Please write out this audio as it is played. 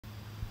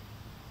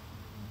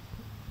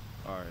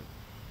All right.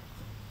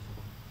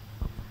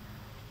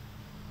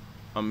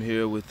 I'm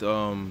here with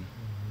Jonathan.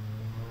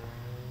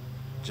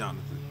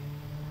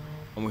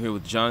 I'm here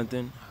with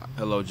Jonathan.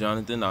 Hello,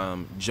 Jonathan.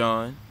 I'm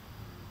John.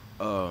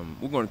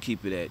 We're gonna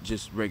keep it at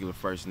just regular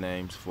first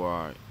names for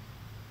our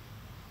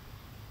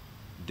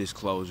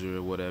disclosure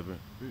or whatever.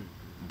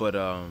 But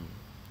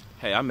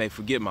hey, I may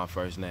forget my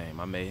first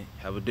name. I may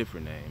have a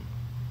different name.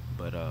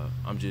 But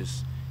I'm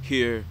just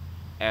here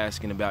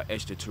asking about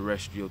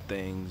extraterrestrial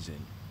things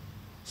and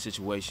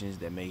situations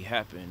that may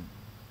happen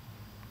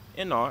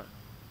in our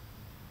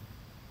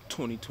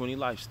 2020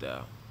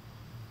 lifestyle.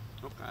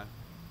 Okay.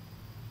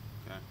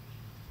 Okay.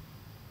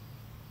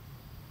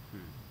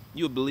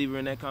 You a believer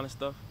in that kind of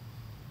stuff?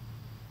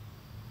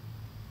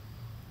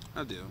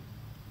 I do.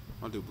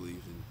 I do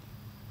believe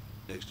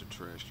in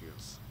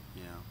extraterrestrials.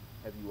 Yeah.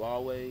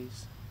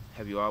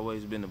 Have you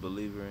always been a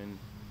believer in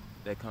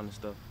that kind of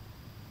stuff?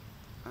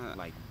 I,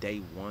 Like day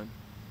one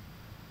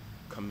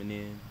coming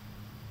in?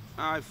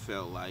 I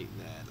felt like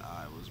that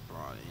I was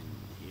brought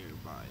in here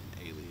by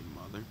an alien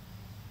mother.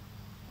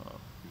 Oh,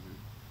 hmm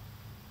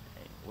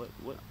dang.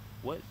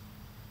 What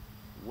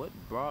what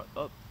brought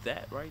up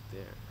that right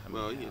there?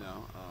 Well,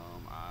 How?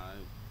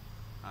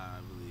 I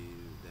believe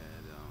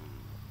that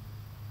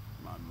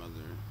my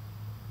mother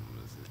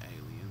was an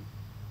alien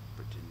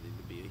pretending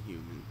to be a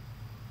human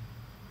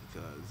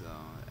because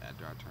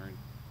after I turned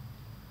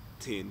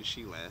 10,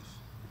 she left,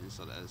 and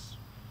so that's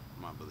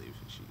my belief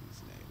that she's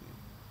an alien.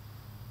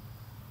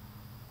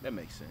 That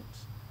makes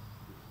sense.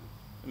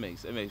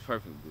 It makes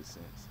perfectly good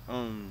sense.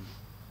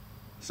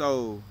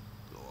 So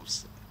So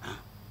upset.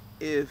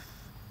 if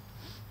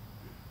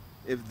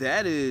if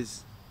that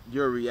is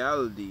your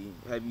reality,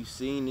 have you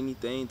seen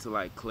anything to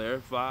like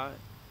clarify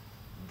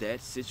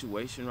that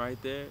situation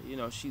right there? You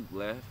know, she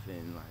left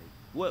and like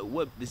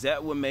what is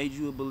that what made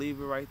you a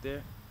believer right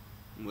there?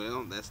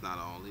 Well, that's not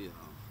only.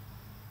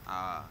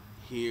 I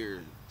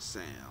hear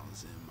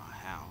sounds in my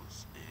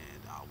house,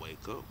 and I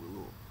wake up with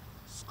little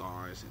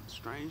scars in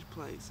strange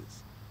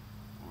places,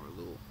 or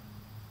little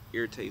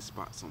irritate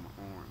spots on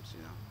my arms.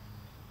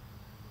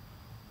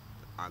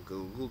 I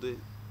googled it.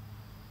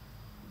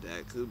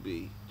 That could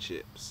be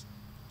chips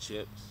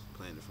Chips?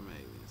 planted from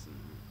aliens.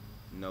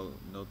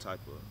 No type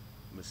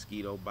of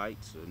mosquito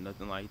bites or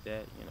nothing like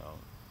that, you know.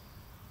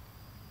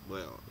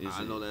 Well, Is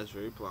I it know that's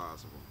very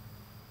plausible,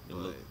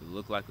 but it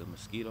look like a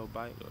mosquito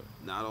bite or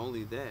not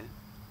only that,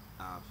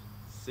 I've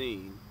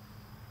seen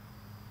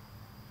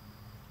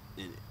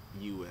an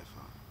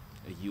UFO.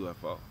 a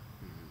UFO?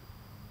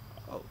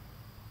 Mhm.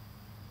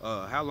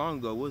 Oh. How long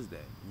ago was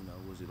that? You know,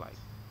 was it like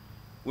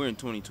we're in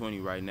 2020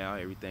 right now,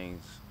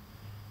 everything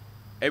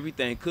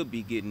could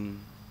be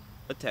getting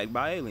attacked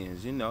by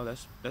aliens, you know.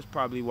 That's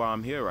probably why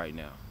I'm here right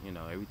now. You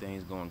know,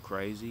 everything's going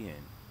crazy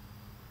and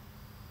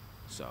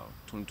so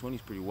 2020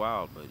 is pretty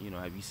wild, but you know,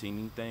 have you seen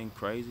anything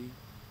crazy?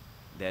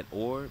 That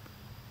orb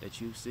that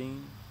you've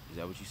seen? Is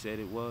that what you said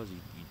it was?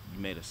 You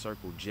made a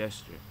circle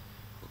gesture.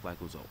 Looked like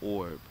it was an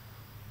orb.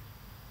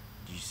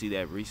 Did you see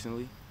that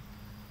recently?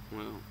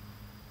 Well,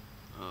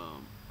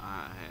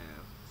 I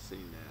have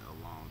seen that a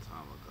long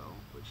time ago,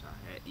 which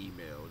I had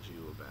emailed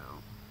you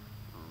about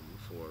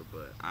before,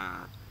 but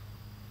I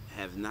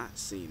have not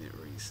seen it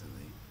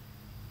recently.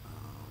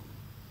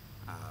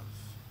 I've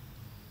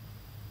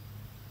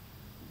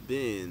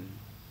been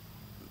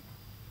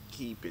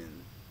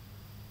keeping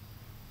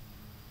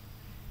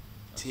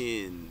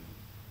 10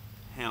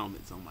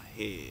 helmets on my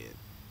head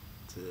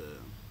to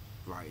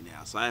right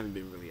now, so I haven't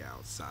been really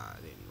outside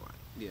anyway.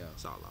 Yeah.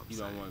 That's all I'm You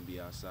saying. don't want to be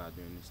outside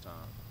during this time.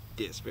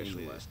 Yeah,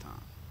 especially Anyway. this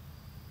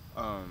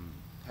time.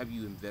 Have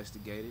you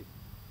investigated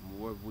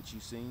more of what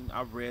you've seen?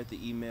 I've read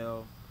the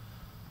email.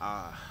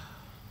 Uh,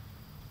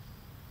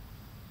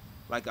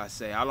 like I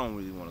say, I don't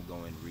really want to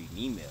go in reading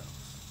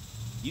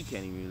emails. You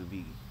can't even really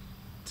be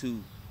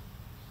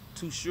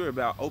too sure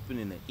about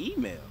opening an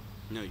email.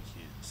 No, you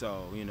can't.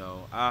 So, you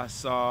know, I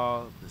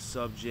saw the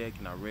subject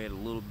and I read a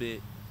little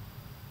bit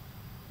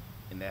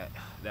and that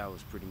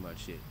was pretty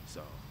much it.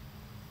 So,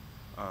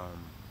 um,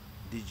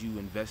 did you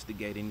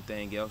investigate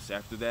anything else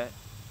after that?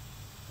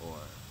 Or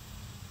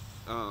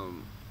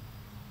Um,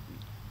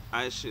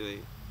 Actually,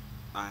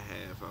 I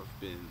have. I've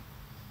been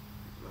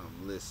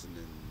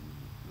listening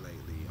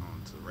lately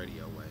onto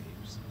radio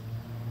waves,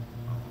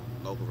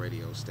 local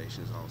radio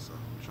stations also,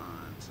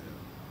 trying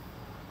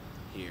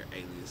to hear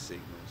alien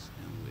signals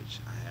in which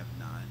I have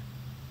not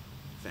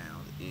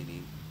found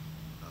any.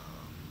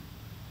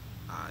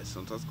 I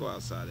sometimes go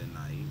outside at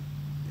night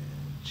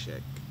and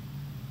check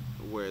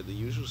where the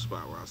usual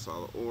spot where I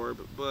saw the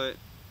orb, but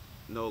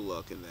no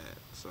luck in that.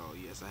 So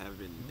yes, I have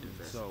been so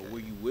investigating. were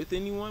you with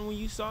anyone when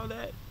you saw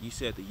that? You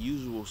said the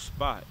usual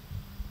spot.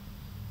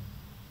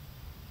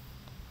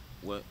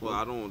 What? Well,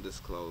 I don't want to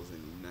disclose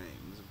any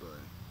names, but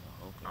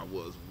Oh, I okay.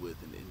 was with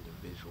an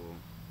individual.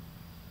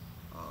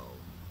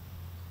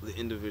 The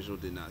individual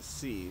did not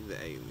see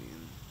the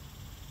alien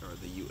or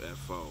the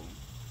UFO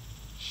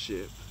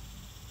ship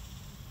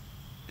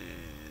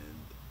and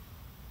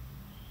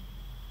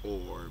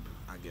orb.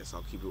 I guess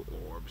I'll keep it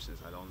orb since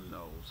I don't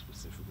know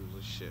specifically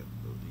the ship.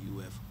 The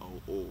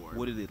UFO orb.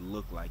 What did it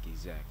look like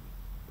exactly?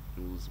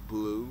 It was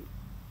blue,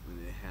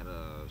 and it had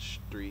a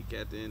streak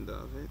at the end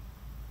of it.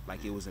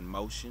 Like it was in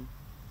motion?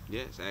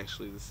 Yes,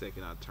 actually, the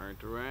second I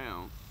turned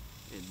around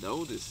and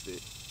noticed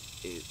it,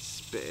 it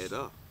sped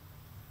up.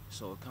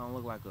 So it kind of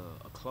looked like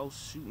a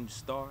close shooting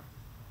star.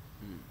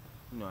 Mm.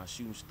 You know, a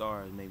shooting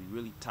star is maybe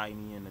really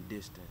tiny in the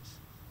distance.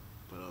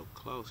 But up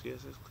close, yes,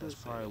 it's close. That's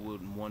probably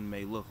what one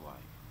may look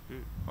like.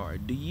 Mm. All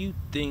right, do you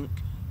think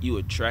you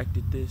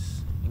attracted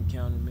this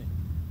encounterment?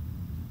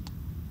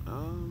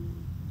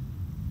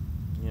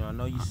 You know, I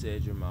know you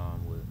said your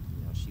mom would,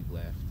 you know, she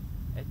left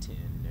at 10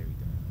 and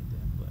everything like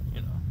that, but,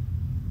 you know,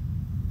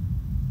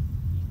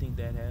 you think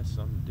that has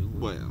something to do with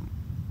it? Well,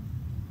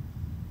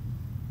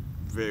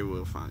 very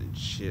well finding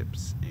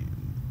chips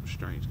and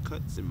strange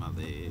cuts in my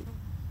leg.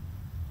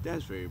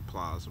 That's very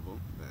plausible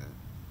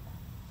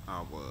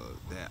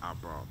that I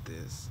brought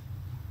this,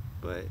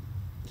 but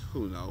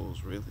who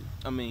knows, really?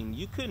 I mean,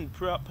 you couldn't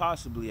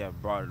possibly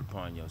have brought it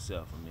upon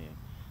yourself. I mean,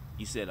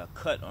 you said a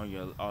cut on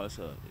your,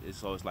 so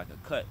it's like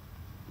a cut.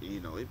 You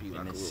know, it'd be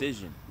like An a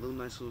incision. little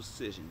nice little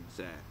incision,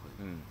 exactly.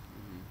 Mm.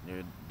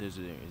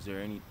 Mm-hmm. Is there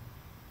any?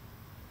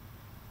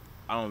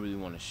 I don't really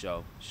want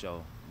to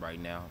show right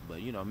now,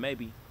 but you know,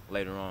 maybe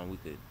later on we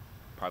could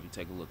probably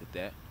take a look at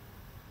that.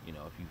 You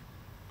know, if you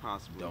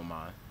Possibly. don't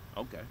mind.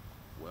 Okay.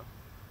 Well,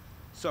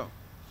 so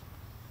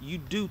you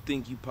do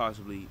think you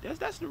possibly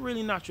that's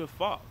really not your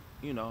fault.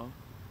 You know,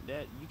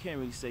 that you can't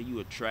really say you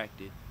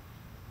attracted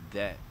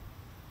that.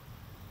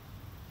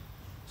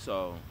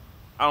 So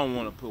I don't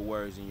want to put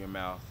words in your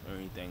mouth or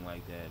anything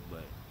like that,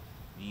 but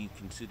do you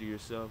consider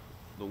yourself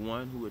the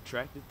one who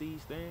attracted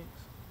these things?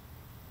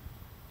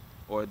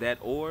 Or that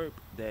orb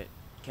that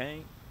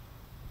came?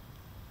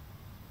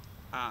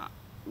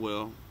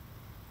 Well,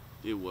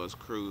 it was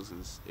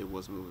cruising, it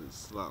was moving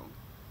slow,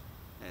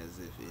 as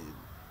if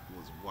it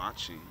was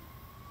watching,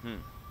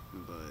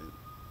 but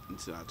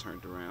until I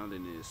turned around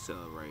and it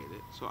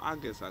accelerated. So I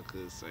guess I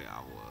could say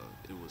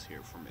it was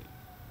here for me.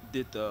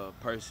 Did the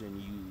person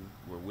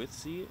you were with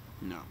see it?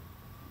 No,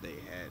 they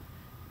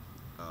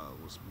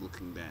was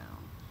looking down.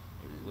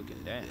 They were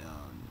looking down.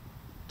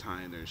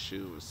 Tying their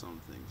shoe or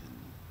something, and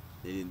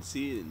they didn't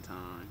see it in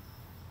time.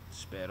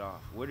 Sped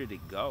off. Where did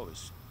it go? It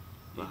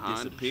Behind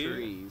the disappeared?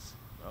 trees,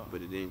 Oh.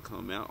 but it didn't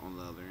come out on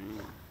the other end.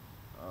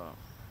 Oh.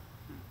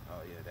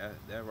 Oh yeah,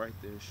 that right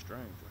there is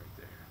strange right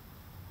there.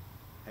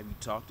 Have you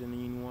talked to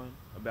anyone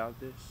about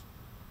this?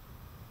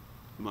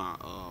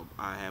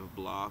 I have a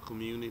blog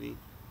community.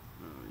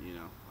 You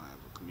know, I have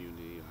a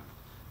community.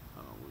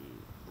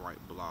 We write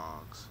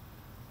blogs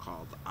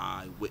called the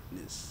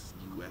Eyewitness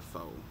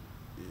UFO,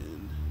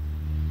 and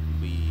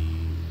we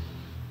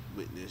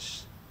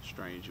witness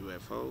strange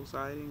UFO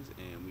sightings,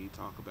 and we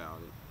talk about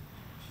it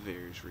for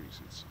various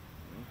reasons.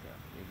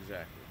 Okay,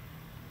 exactly.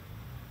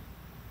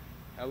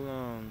 How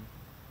long?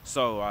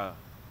 So,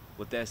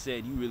 with that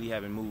said, you really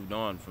haven't moved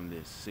on from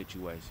this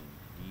situation.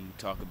 Do you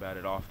talk about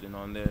it often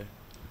on there?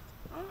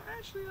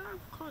 Actually,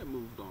 I've quite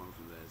moved on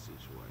from that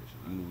situation.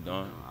 You moved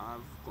on? You know,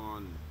 I've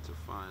gone to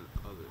find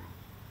other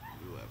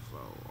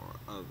UFO or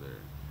other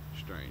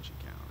strange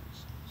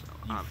encounters.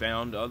 So You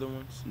found other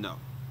ones? No,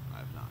 I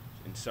have not.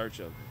 In search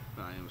of them?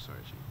 But I am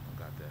searching. I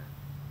got that.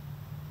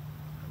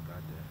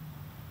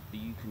 Do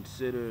you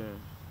consider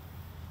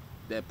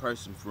that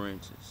person, for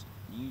instance,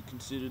 do you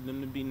consider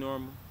them to be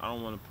normal? I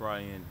don't want to pry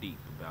in deep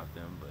about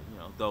them, but you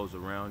know, those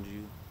around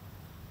you,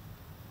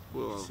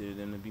 Well, consider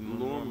them to be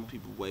more normal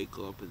people wake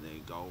up and they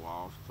go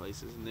off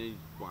places and they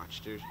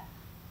watch their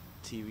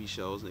TV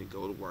shows and they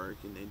go to work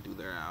and they do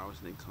their hours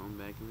and they come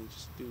back and they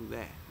just do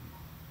that.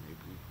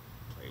 Maybe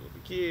play with the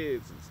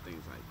kids and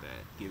things like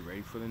that. Get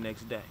ready for the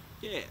next day.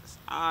 Yes,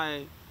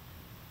 I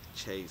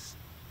chase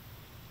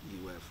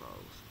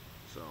UFOs,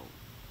 so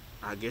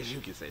I guess you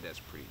could say that's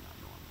pretty not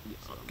normal.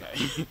 So,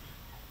 Okay.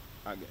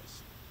 I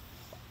guess.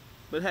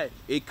 But hey,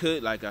 it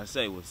could, like I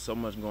say, with so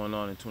much going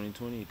on in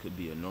 2020, it could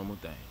be a normal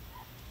thing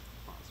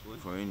possibly.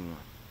 for anyone.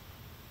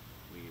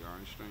 We are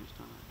in strange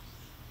times.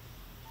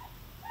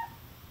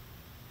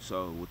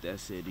 So, with that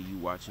said, do you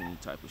watch any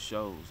type of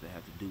shows that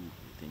have to do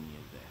with any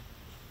of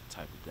that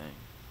type of thing?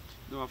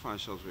 No, I find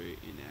shows very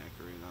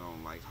inaccurate. I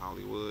don't like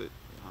Hollywood.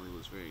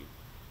 Hollywood's very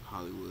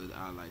Hollywood.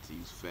 I like to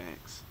use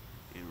facts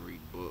and read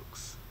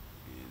books,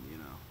 and you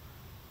know,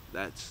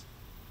 that's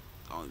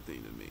the only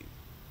thing to me.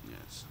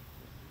 Yes,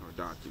 or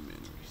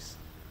documentaries.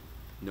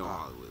 No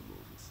Hollywood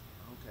movies.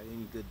 Okay,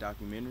 any good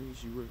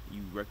documentaries you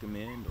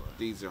recommend? Or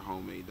These are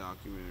homemade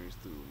documentaries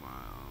through my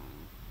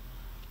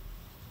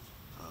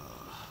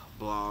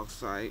blog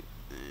site,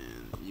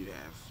 and you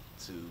have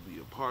to be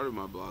a part of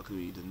my blog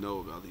community to know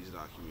about these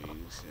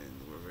documentaries, and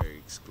we're very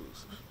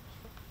exclusive.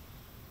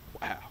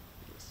 wow,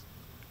 Yes.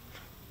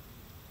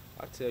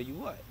 I tell you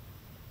what,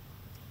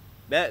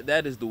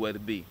 that is the way to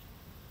be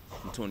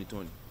in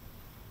 2020.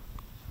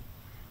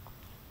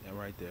 That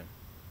right there.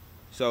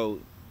 So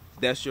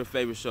that's your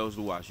favorite shows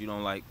to watch. You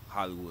don't like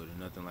Hollywood or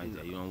nothing like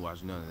that. You don't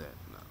watch none of that.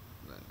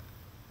 No,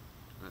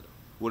 I don't.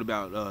 What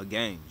about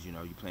games? You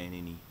know, you playing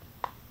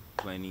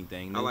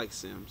anything new? I like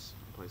Sims.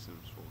 I play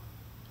Sims 4.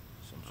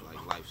 Some I sort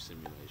like life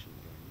simulation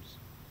games.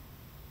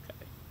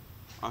 okay.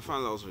 I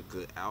find those are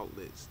good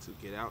outlets to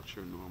get out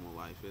your normal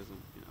life,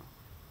 isn't, you know?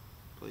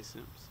 Play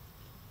Sims.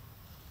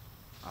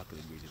 I could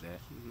agree to that.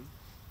 Hmm.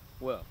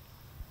 Well,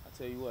 I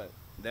tell you what,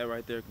 that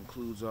right there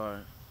concludes our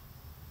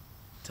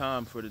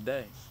time for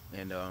today,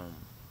 and I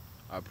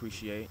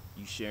appreciate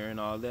you sharing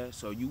all that.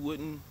 So you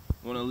wouldn't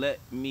want to let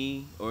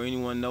me or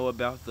anyone know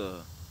about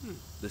the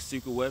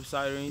secret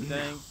website or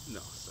anything? No,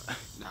 sir.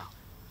 No.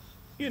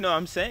 You know, what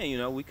I'm saying, you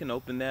know, we can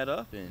open that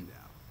up and No.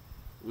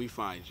 We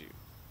find you.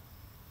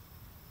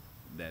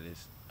 that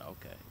is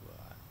okay.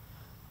 Well,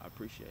 I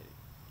appreciate it.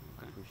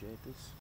 I Okay. appreciate this.